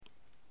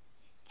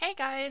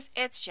guys,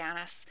 it's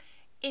Janice.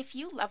 If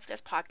you love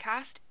this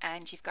podcast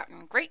and you've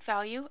gotten great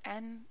value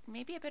and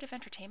maybe a bit of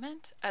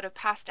entertainment out of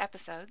past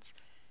episodes,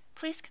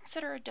 please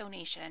consider a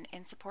donation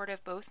in support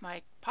of both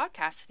my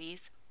podcast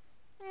fees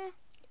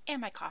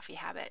and my coffee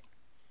habit.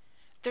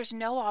 There's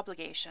no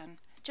obligation.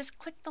 Just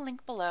click the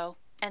link below,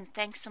 and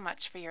thanks so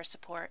much for your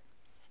support.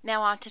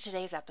 Now on to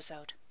today's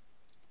episode.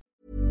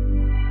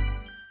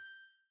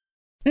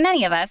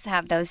 Many of us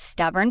have those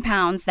stubborn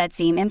pounds that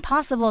seem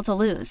impossible to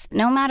lose,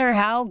 no matter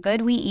how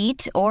good we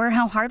eat or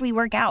how hard we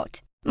work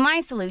out. My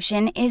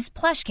solution is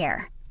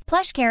PlushCare.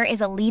 PlushCare is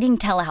a leading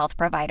telehealth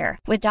provider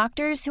with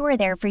doctors who are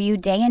there for you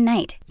day and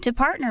night to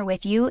partner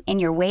with you in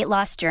your weight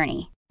loss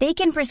journey. They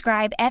can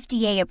prescribe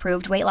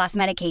FDA-approved weight loss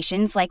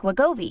medications like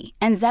Wegovy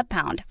and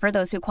Zepbound for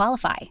those who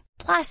qualify.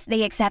 Plus,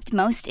 they accept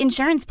most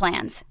insurance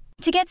plans.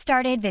 To get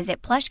started,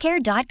 visit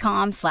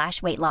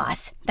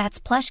plushcare.com/weightloss.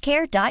 That's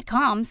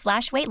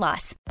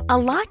plushcare.com/weightloss. A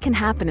lot can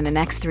happen in the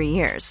next 3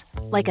 years.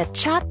 Like a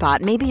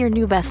chatbot may be your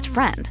new best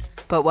friend.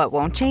 But what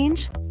won't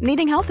change?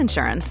 Needing health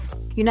insurance.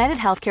 United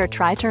Healthcare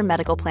Tri-Term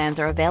Medical Plans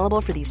are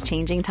available for these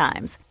changing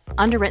times.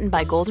 Underwritten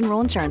by Golden Rule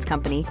Insurance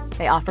Company,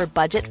 they offer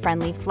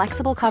budget-friendly,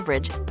 flexible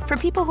coverage for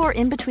people who are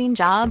in between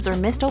jobs or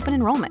missed open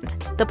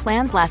enrollment. The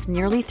plans last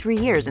nearly 3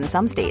 years in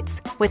some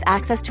states, with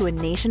access to a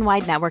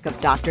nationwide network of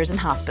doctors and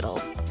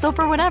hospitals. So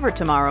for whatever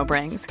tomorrow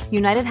brings,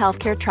 United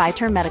Healthcare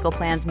Tri-Term Medical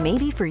Plans may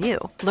be for you.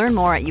 Learn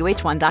more at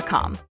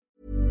uh1.com.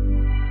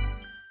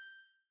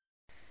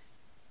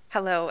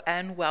 Hello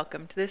and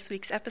welcome to this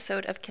week's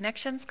episode of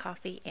Connections,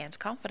 Coffee, and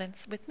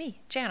Confidence with me,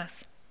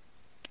 Janice.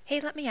 Hey,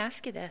 let me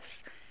ask you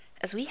this.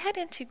 As we head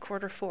into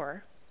quarter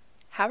 4,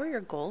 how are your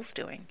goals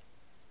doing?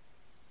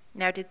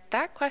 Now, did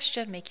that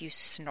question make you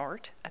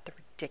snort at the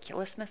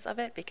ridiculousness of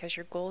it because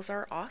your goals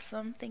are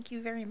awesome? Thank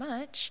you very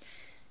much.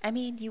 I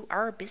mean, you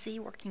are busy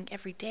working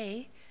every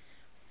day.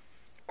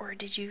 Or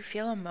did you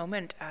feel a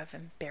moment of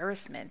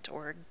embarrassment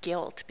or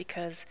guilt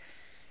because,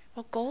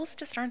 well, goals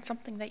just aren't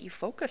something that you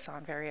focus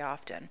on very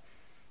often?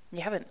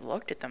 You haven't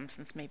looked at them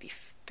since maybe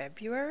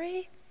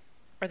February?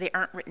 Or they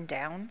aren't written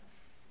down?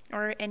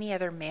 Or any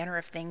other manner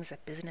of things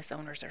that business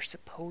owners are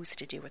supposed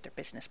to do with their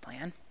business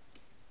plan.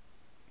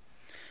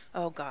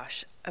 Oh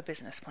gosh, a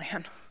business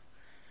plan.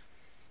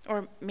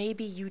 Or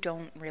maybe you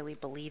don't really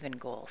believe in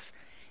goals.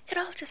 It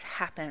all just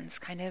happens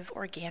kind of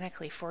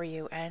organically for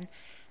you, and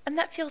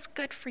that feels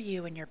good for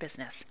you and your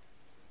business.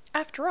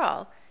 After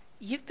all,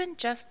 you've been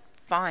just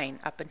fine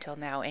up until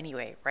now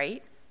anyway,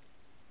 right?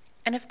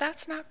 And if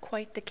that's not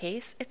quite the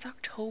case, it's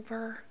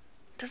October.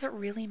 Does it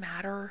really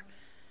matter?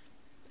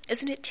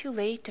 Isn't it too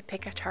late to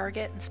pick a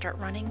target and start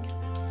running?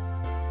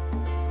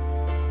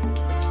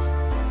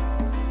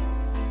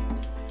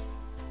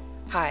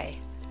 Hi,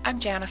 I'm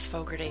Janice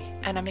Fogarty,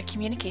 and I'm a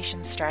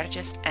communications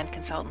strategist and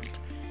consultant.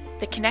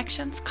 The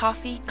Connections,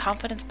 Coffee,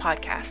 Confidence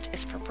podcast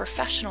is for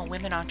professional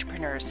women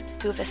entrepreneurs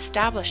who have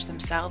established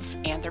themselves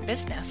and their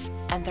business,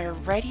 and they're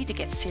ready to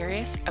get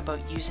serious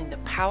about using the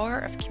power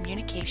of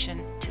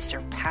communication to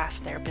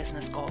surpass their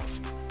business goals.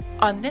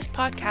 On this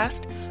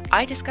podcast,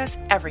 I discuss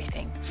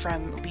everything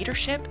from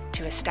leadership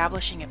to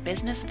establishing a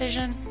business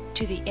vision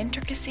to the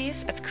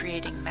intricacies of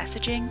creating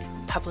messaging,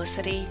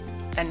 publicity,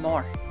 and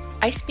more.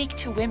 I speak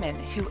to women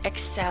who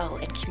excel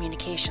in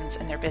communications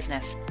in their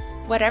business,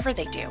 whatever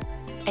they do,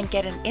 and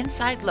get an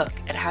inside look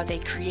at how they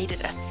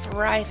created a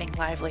thriving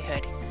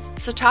livelihood.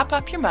 So top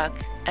up your mug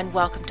and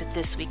welcome to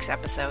this week's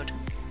episode.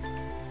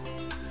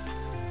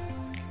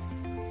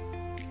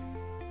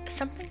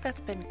 Something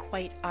that's been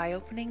quite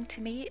eye-opening to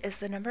me is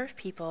the number of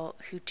people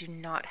who do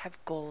not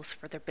have goals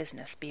for their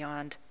business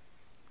beyond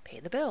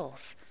pay the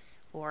bills,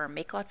 or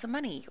make lots of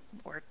money,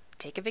 or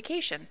take a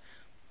vacation.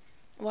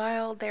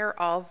 While they're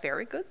all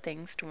very good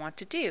things to want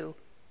to do,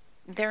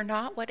 they're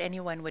not what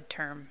anyone would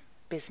term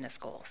business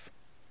goals.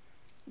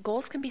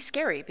 Goals can be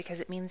scary because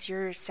it means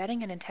you're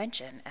setting an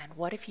intention, and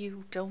what if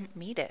you don't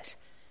meet it?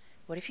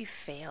 What if you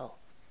fail?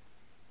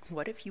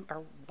 What if you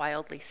are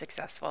wildly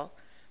successful?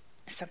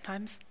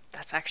 Sometimes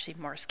that's actually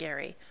more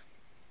scary.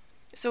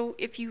 So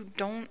if you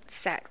don't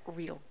set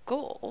real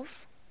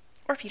goals,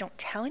 or if you don't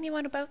tell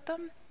anyone about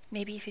them,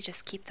 maybe if you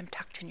just keep them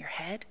tucked in your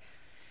head,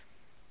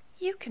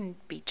 you can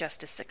be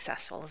just as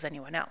successful as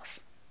anyone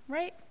else,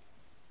 right?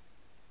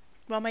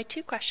 Well, my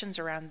 2 questions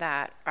around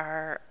that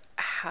are,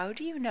 how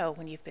do you know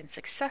when you've been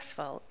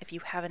successful if you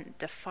haven't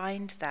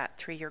defined that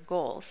through your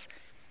goals?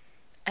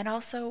 And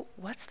also,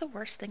 what's the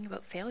worst thing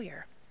about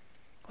failure?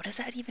 What does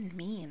that even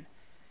mean?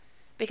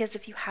 Because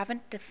if you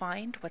haven't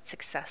defined what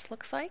success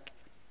looks like,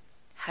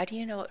 how do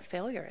you know what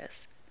failure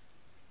is?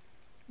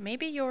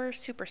 Maybe you're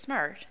super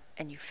smart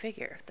and you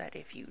figure that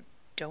if you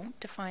don't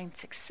define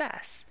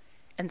success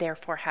and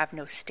therefore have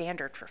no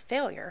standard for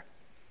failure,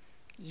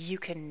 you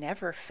can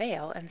never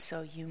fail and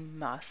so you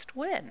must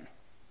win,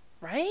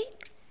 right?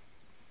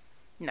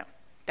 No,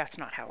 that's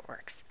not how it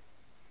works.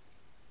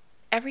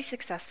 Every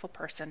successful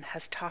person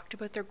has talked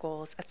about their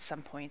goals at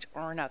some point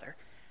or another.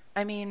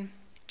 I mean,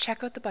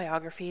 check out the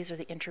biographies or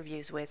the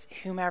interviews with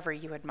whomever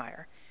you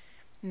admire.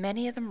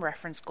 Many of them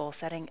reference goal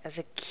setting as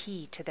a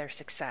key to their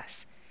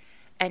success.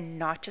 And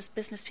not just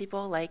business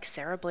people like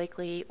Sarah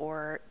Blakely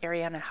or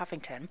Arianna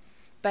Huffington,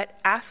 but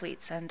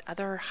athletes and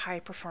other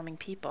high-performing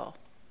people.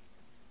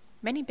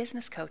 Many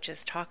business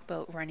coaches talk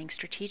about running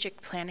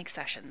strategic planning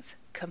sessions,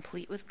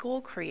 complete with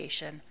goal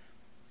creation,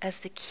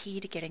 as the key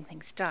to getting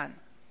things done.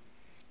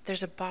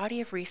 There's a body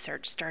of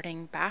research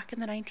starting back in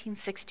the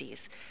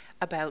 1960s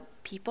about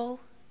people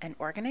and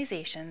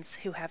organizations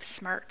who have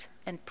SMART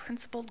and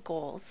principled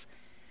goals,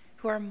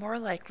 who are more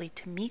likely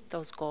to meet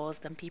those goals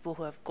than people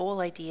who have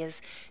goal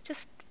ideas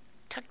just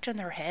tucked in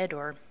their head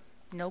or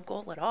no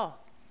goal at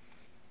all.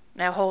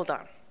 Now hold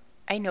on.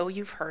 I know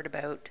you've heard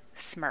about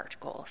SMART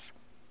goals.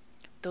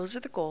 Those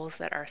are the goals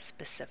that are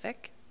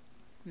specific,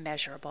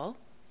 measurable,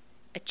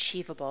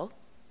 achievable,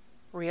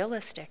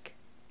 realistic,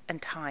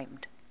 and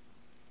timed.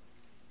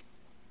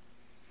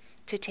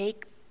 To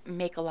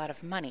make a lot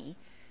of money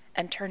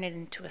and turn it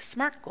into a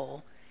SMART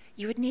goal,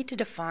 you would need to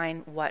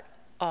define what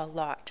a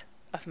lot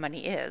of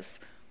money is.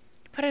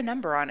 Put a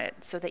number on it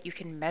so that you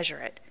can measure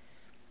it.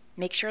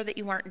 Make sure that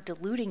you aren't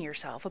deluding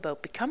yourself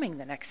about becoming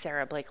the next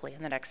Sarah Blakely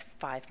in the next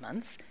 5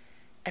 months.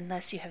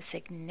 Unless you have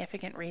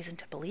significant reason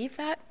to believe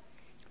that,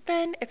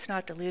 then it's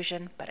not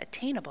delusion, but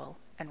attainable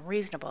and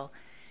reasonable,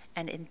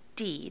 and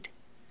indeed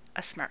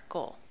a SMART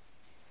goal.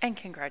 And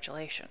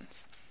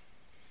congratulations.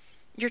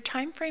 Your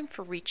time frame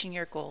for reaching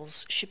your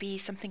goals should be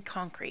something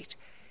concrete,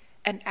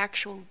 an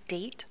actual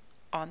date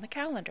on the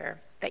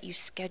calendar that you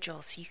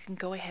schedule so you can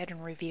go ahead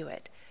and review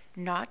it,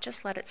 not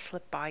just let it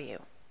slip by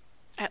you.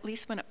 At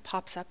least when it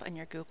pops up on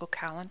your Google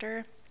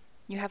Calendar,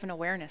 you have an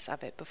awareness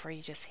of it before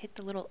you just hit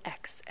the little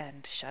X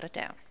and shut it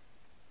down.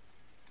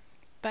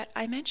 But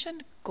I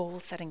mentioned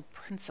goal-setting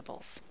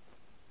principles.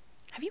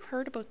 Have you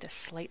heard about this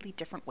slightly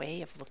different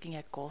way of looking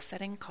at goal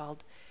setting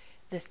called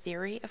the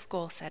theory of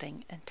goal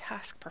setting and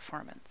task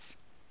performance?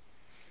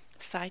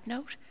 Side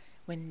note,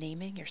 when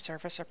naming your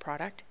service or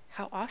product,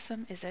 how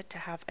awesome is it to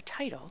have a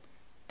title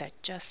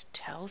that just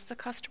tells the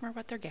customer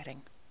what they're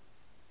getting?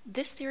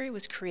 This theory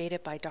was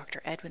created by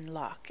Dr. Edwin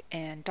Locke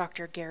and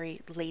Dr.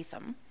 Gary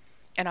Latham,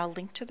 and I'll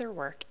link to their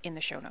work in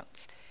the show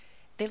notes.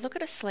 They look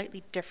at a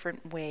slightly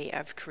different way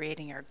of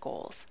creating our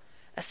goals,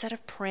 a set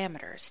of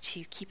parameters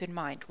to keep in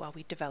mind while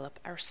we develop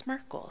our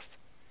SMART goals.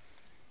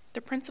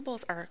 The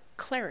principles are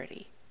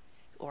clarity,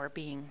 or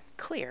being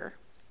clear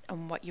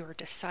on what you're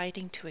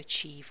deciding to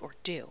achieve or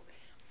do.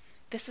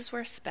 This is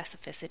where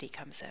specificity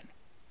comes in.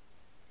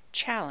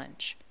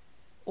 Challenge,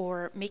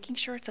 or making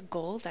sure it's a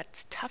goal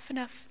that's tough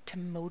enough to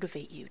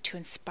motivate you, to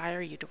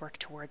inspire you to work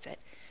towards it.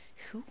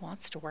 Who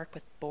wants to work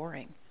with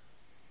boring?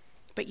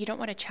 But you don't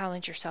want to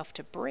challenge yourself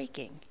to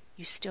breaking.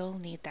 You still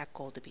need that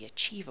goal to be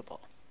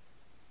achievable.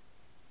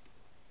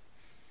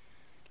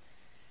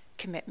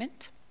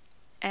 Commitment.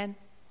 And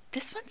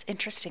this one's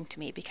interesting to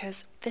me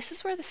because this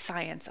is where the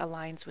science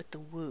aligns with the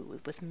woo,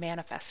 with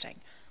manifesting.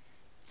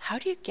 How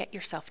do you get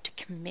yourself to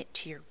commit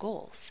to your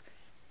goals?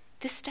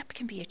 This step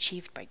can be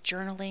achieved by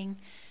journaling,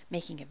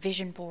 making a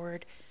vision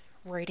board,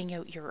 writing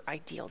out your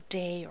ideal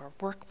day or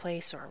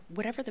workplace or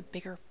whatever the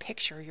bigger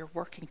picture you're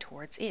working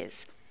towards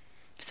is,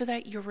 so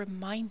that you're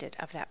reminded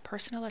of that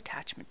personal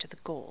attachment to the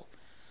goal,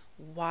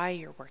 why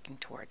you're working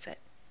towards it.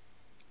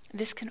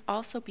 This can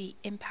also be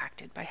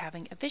impacted by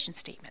having a vision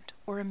statement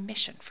or a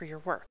mission for your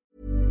work.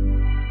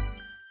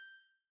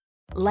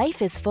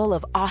 Life is full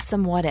of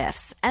awesome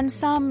what-ifs, and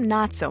some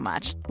not so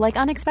much, like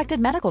unexpected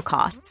medical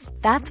costs.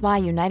 That's why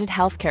United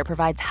Healthcare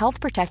provides Health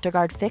Protector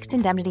Guard fixed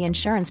indemnity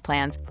insurance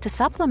plans to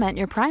supplement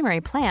your primary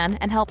plan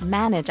and help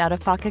manage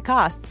out-of-pocket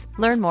costs.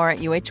 Learn more at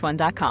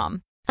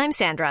uh1.com. I'm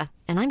Sandra,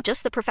 and I'm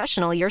just the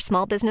professional your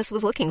small business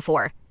was looking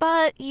for.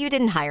 But you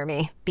didn't hire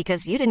me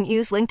because you didn't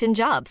use LinkedIn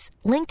Jobs.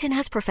 LinkedIn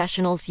has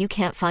professionals you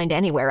can't find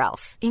anywhere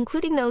else,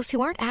 including those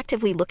who aren't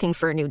actively looking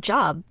for a new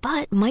job,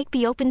 but might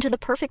be open to the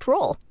perfect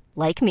role,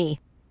 like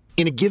me.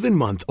 In a given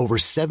month, over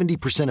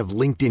 70% of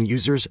LinkedIn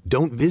users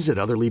don't visit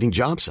other leading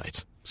job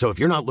sites. So if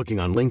you're not looking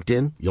on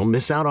LinkedIn, you'll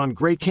miss out on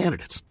great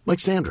candidates like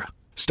Sandra.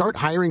 Start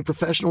hiring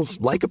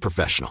professionals like a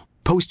professional.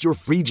 Post your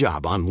free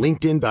job on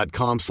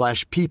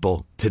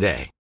linkedin.com/people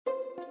today.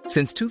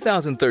 Since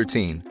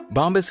 2013,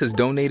 Bombas has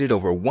donated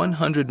over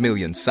 100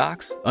 million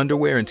socks,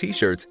 underwear, and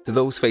T-shirts to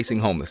those facing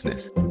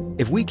homelessness.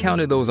 If we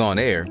counted those on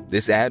air,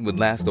 this ad would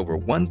last over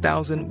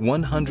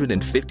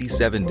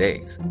 1,157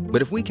 days.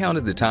 But if we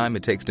counted the time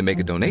it takes to make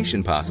a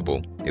donation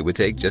possible, it would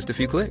take just a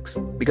few clicks.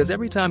 Because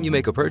every time you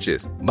make a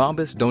purchase,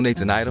 Bombas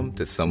donates an item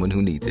to someone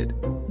who needs it.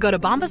 Go to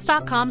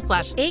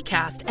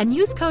bombas.com/ACAST and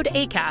use code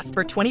ACAST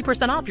for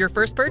 20% off your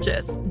first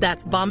purchase.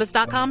 That's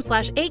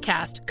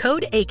bombas.com/ACAST,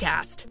 code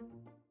ACAST.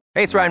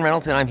 Hey, it's Ryan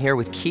Reynolds, and I'm here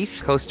with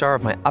Keith, co-star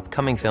of my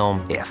upcoming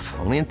film, If,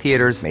 only in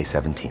theaters May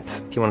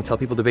 17th. Do you want to tell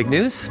people the big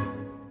news?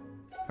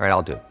 All right,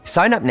 I'll do it.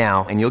 Sign up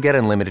now and you'll get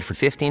unlimited for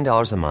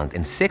 $15 a month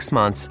and 6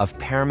 months of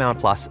Paramount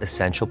Plus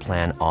Essential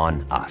Plan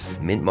on us.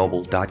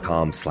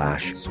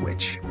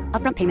 MintMobile.com/switch.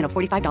 Upfront payment of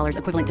 $45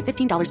 equivalent to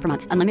 $15 per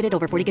month. Unlimited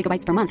over 40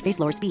 gigabytes per month. Face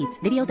lower speeds.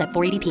 Videos at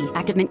 480p.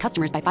 Active Mint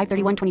customers by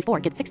 531.24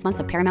 get 6 months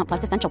of Paramount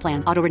Plus Essential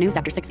Plan. Auto renews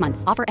after 6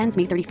 months. Offer ends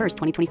May 31st,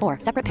 2024.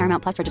 Separate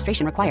Paramount Plus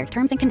registration required.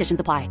 Terms and conditions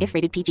apply if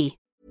rated PG.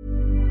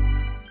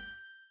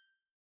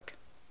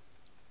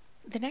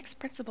 The next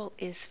principle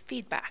is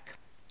feedback,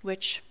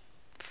 which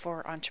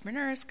for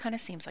entrepreneurs kind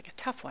of seems like a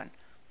tough one.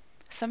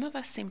 Some of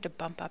us seem to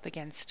bump up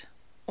against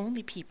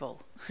only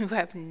people who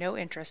have no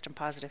interest in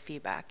positive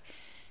feedback,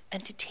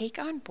 and to take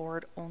on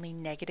board only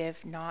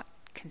negative, not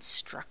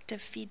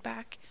constructive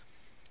feedback,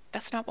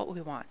 that's not what we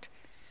want.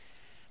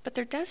 But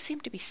there does seem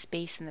to be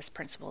space in this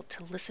principle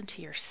to listen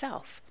to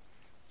yourself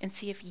and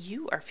see if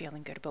you are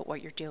feeling good about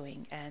what you're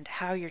doing and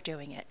how you're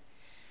doing it.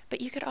 But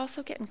you could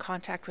also get in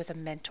contact with a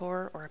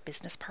mentor or a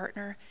business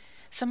partner,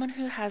 someone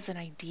who has an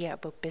idea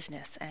about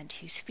business and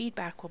whose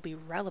feedback will be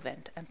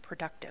relevant and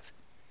productive.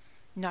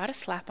 Not a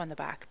slap on the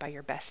back by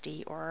your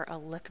bestie or a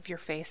lick of your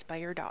face by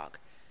your dog.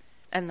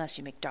 Unless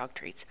you make dog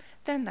treats,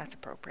 then that's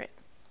appropriate.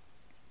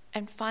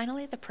 And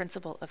finally, the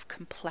principle of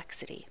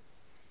complexity,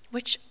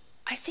 which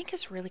I think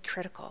is really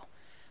critical.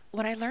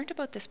 When I learned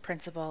about this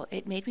principle,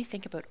 it made me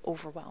think about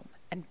overwhelm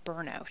and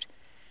burnout,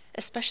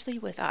 especially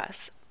with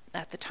us,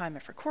 at the time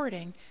of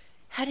recording,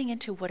 heading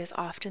into what is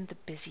often the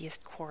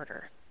busiest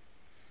quarter.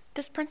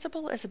 This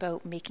principle is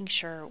about making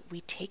sure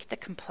we take the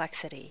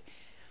complexity,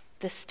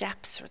 the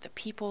steps or the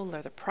people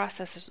or the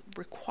processes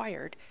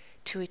required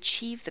to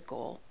achieve the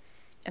goal,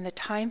 and the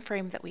time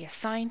frame that we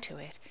assign to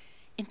it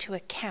into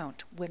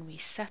account when we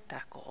set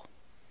that goal.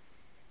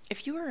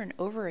 If you are an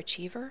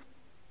overachiever,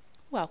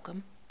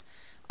 welcome.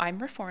 I'm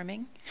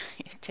reforming.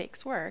 It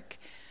takes work,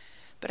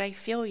 but I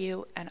feel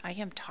you and I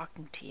am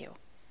talking to you.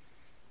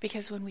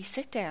 Because when we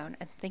sit down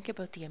and think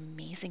about the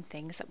amazing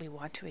things that we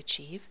want to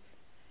achieve,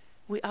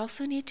 we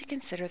also need to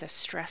consider the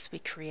stress we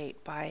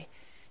create by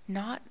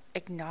not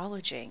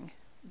acknowledging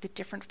the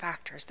different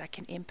factors that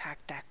can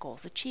impact that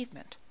goal's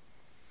achievement.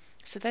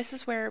 So this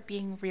is where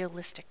being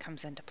realistic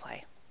comes into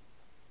play.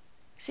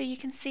 So you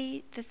can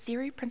see the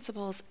theory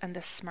principles and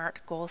the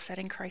SMART goal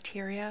setting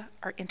criteria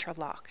are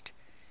interlocked.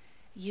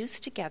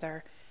 Used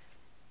together,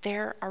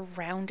 they're a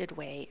rounded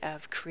way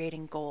of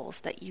creating goals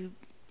that you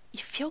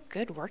feel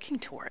good working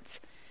towards.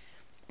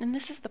 And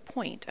this is the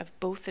point of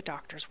both the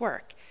doctor's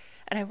work,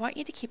 and I want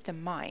you to keep them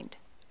in mind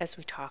as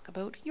we talk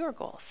about your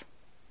goals.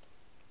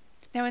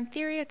 Now, in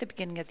theory, at the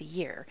beginning of the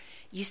year,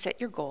 you set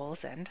your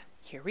goals, and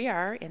here we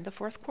are in the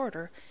fourth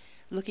quarter,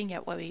 looking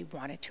at what we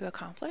wanted to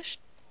accomplish,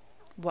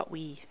 what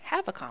we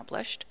have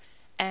accomplished,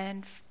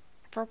 and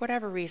for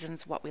whatever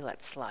reasons, what we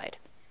let slide.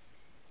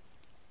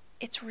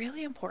 It's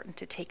really important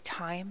to take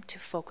time to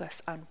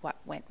focus on what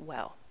went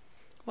well,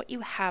 what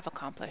you have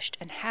accomplished,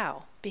 and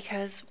how,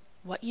 because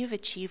what you've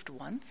achieved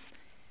once,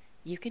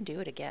 you can do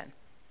it again.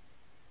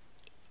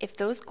 If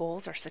those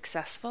goals are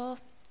successful,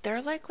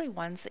 they're likely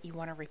ones that you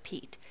want to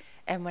repeat,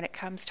 and when it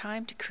comes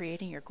time to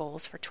creating your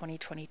goals for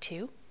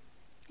 2022,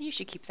 you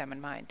should keep them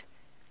in mind.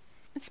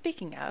 And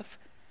speaking of,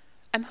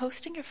 I'm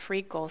hosting a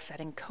free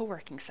goal-setting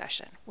co-working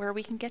session where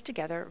we can get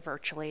together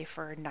virtually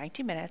for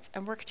 90 minutes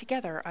and work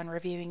together on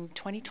reviewing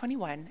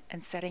 2021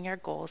 and setting our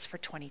goals for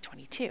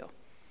 2022.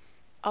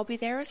 I'll be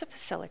there as a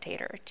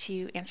facilitator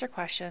to answer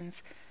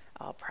questions,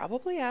 I'll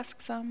probably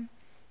ask some,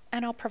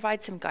 and I'll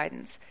provide some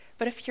guidance.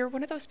 But if you're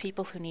one of those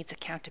people who needs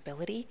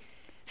accountability,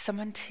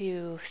 someone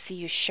to see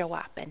you show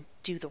up and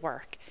do the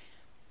work,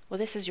 well,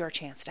 this is your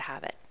chance to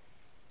have it.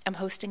 I'm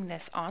hosting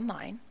this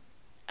online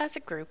as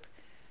a group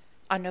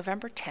on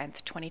November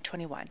 10th,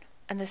 2021,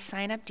 and the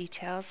sign-up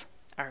details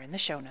are in the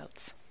show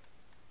notes.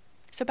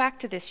 So back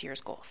to this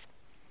year's goals.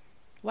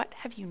 What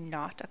have you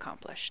not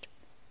accomplished?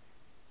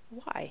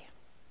 Why?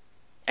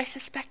 I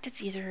suspect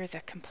it's either the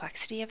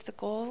complexity of the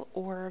goal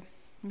or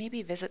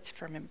maybe visits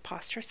from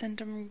imposter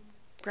syndrome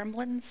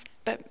gremlins,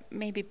 but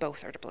maybe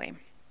both are to blame.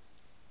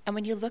 And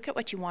when you look at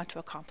what you want to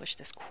accomplish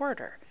this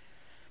quarter,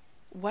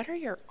 what are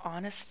your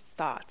honest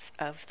thoughts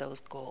of those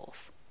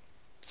goals?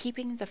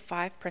 Keeping the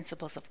 5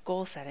 principles of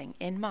goal setting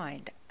in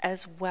mind,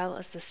 as well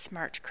as the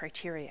SMART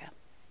criteria.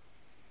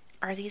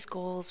 Are these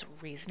goals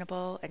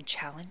reasonable and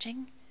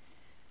challenging?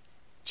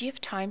 Do you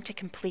have time to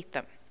complete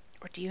them,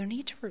 or do you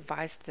need to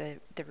revise the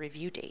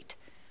review date?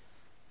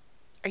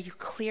 Are you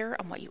clear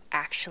on what you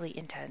actually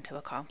intend to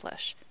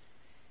accomplish?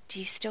 Do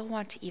you still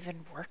want to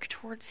even work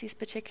towards these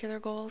particular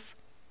goals?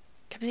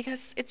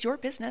 Because it's your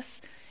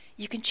business.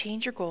 You can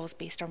change your goals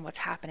based on what's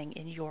happening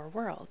in your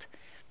world.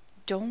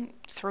 Don't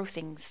throw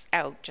things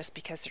out just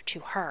because they're too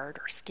hard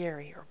or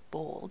scary or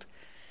bold.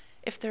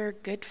 If they're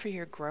good for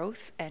your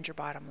growth and your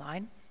bottom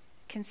line,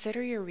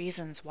 consider your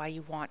reasons why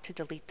you want to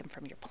delete them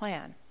from your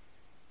plan.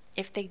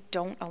 If they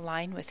don't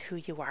align with who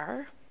you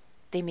are,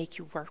 they make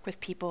you work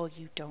with people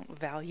you don't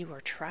value or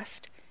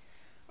trust,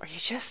 or you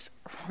just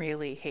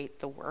really hate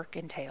the work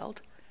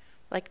entailed,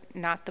 like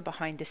not the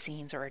behind the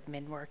scenes or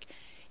admin work,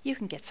 you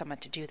can get someone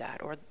to do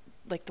that, or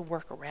like the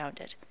work around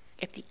it.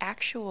 If the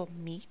actual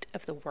meat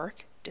of the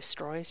work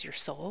destroys your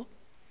soul,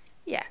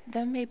 yeah,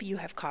 then maybe you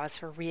have cause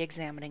for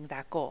re-examining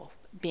that goal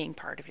being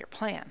part of your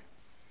plan.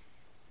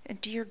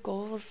 And do your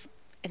goals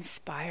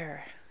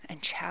inspire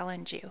and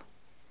challenge you?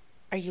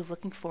 Are you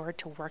looking forward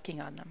to working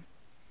on them?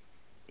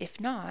 If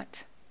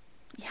not,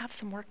 you have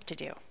some work to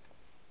do.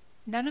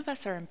 None of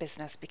us are in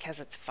business because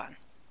it's fun.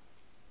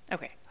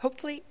 Okay,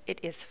 hopefully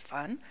it is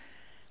fun,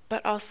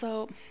 but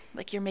also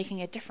like you're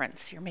making a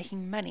difference, you're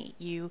making money,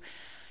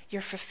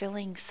 you're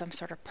fulfilling some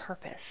sort of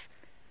purpose.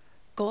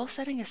 Goal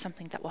setting is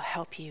something that will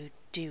help you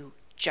do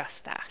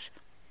just that.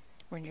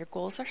 When your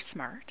goals are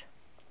smart,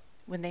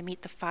 when they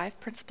meet the 5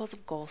 principles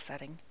of goal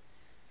setting,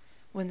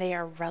 when they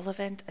are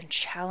relevant and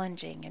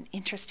challenging and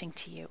interesting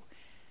to you,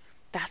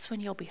 that's when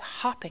you'll be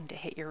hopping to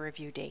hit your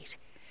review date.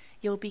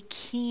 You'll be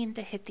keen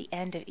to hit the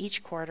end of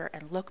each quarter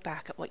and look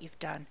back at what you've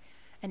done,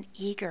 and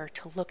eager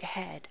to look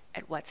ahead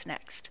at what's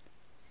next.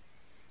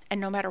 And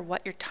no matter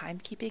what your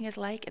timekeeping is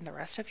like in the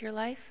rest of your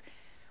life,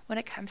 when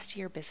it comes to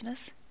your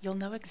business, you'll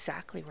know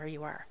exactly where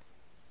you are,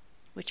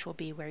 which will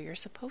be where you're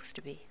supposed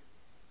to be.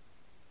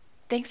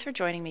 Thanks for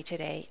joining me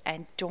today,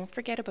 and don't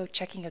forget about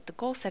checking out the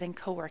Goal Setting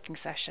Co-working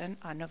session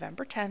on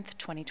November 10th,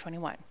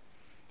 2021.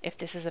 If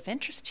this is of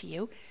interest to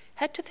you,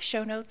 head to the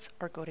show notes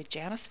or go to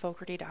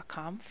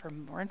JaniceFogarty.com for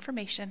more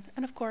information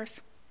and, of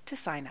course, to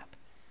sign up.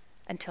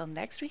 Until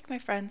next week, my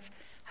friends,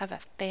 have a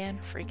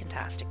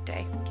fan-freaking-tastic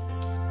day.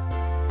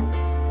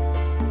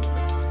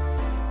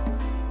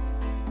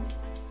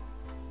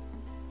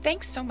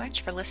 Thanks so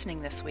much for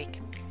listening this week.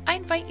 I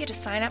invite you to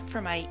sign up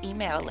for my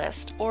email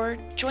list or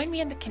join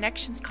me in the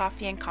Connections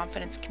Coffee and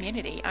Confidence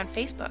community on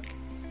Facebook.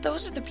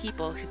 Those are the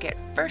people who get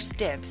first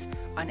dibs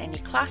on any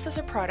classes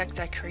or products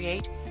I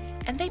create,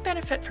 and they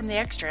benefit from the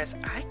extras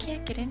I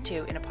can't get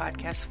into in a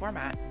podcast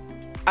format.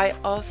 I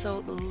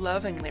also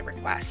lovingly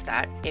request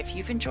that if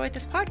you've enjoyed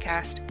this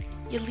podcast,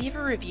 you leave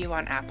a review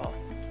on Apple.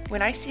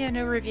 When I see a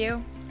new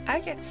review, I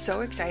get so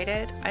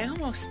excited I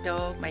almost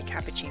spill my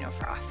cappuccino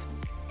froth.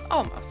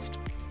 Almost.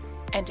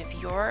 And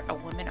if you're a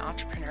woman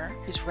entrepreneur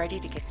who's ready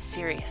to get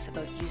serious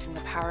about using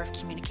the power of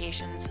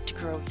communications to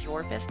grow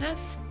your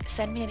business,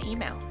 send me an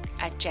email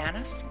at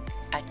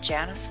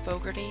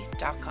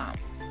janice@janicefogarty.com.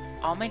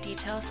 All my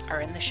details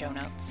are in the show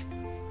notes.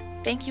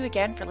 Thank you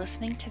again for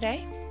listening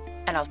today,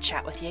 and I'll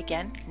chat with you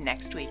again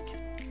next week.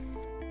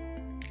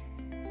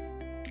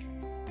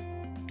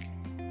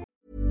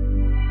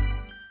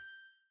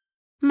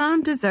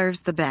 Mom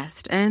deserves the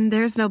best, and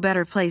there's no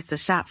better place to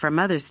shop for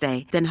Mother's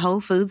Day than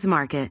Whole Foods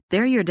Market.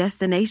 They're your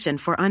destination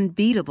for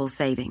unbeatable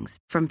savings,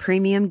 from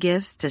premium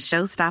gifts to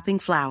show-stopping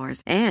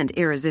flowers and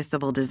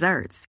irresistible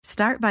desserts.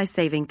 Start by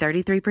saving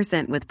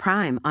 33% with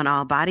Prime on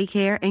all body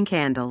care and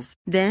candles.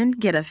 Then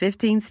get a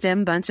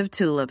 15-stem bunch of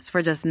tulips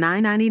for just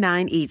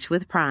 $9.99 each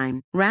with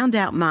Prime. Round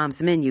out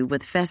Mom's menu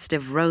with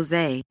festive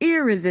rosé,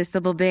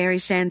 irresistible berry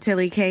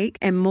chantilly cake,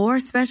 and more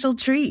special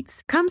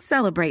treats. Come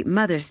celebrate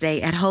Mother's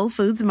Day at Whole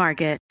Foods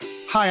Market.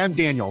 Hi, I'm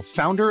Daniel,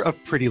 founder of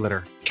Pretty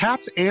Litter.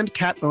 Cats and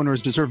cat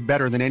owners deserve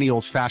better than any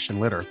old-fashioned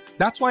litter.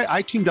 That's why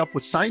I teamed up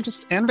with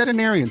scientists and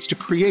veterinarians to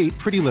create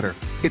Pretty Litter.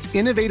 Its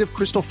innovative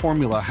crystal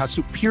formula has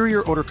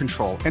superior odor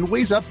control and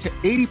weighs up to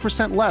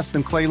 80% less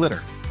than clay litter.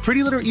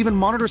 Pretty Litter even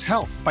monitors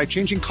health by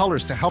changing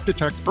colors to help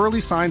detect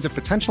early signs of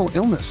potential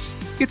illness.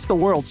 It's the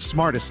world's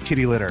smartest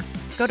kitty litter.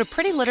 Go to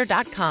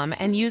prettylitter.com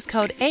and use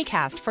code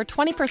ACAST for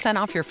 20%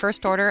 off your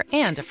first order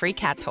and a free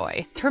cat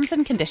toy. Terms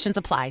and conditions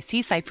apply.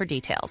 See site for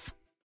details.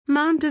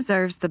 Mom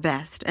deserves the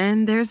best,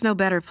 and there's no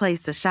better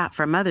place to shop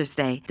for Mother's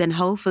Day than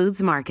Whole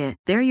Foods Market.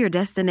 They're your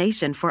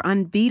destination for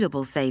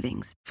unbeatable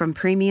savings, from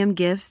premium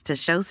gifts to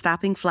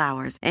show-stopping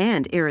flowers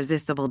and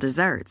irresistible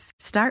desserts.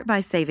 Start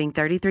by saving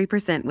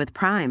 33% with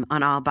Prime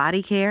on all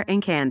body care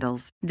and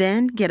candles.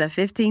 Then get a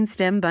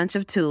 15-stem bunch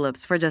of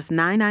tulips for just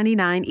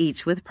 $9.99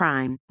 each with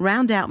Prime.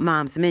 Round out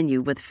Mom's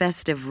menu with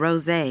festive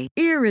rosé,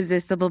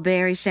 irresistible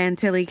berry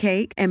chantilly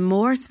cake, and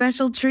more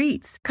special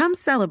treats. Come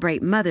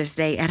celebrate Mother's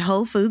Day at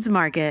Whole Foods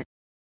Market.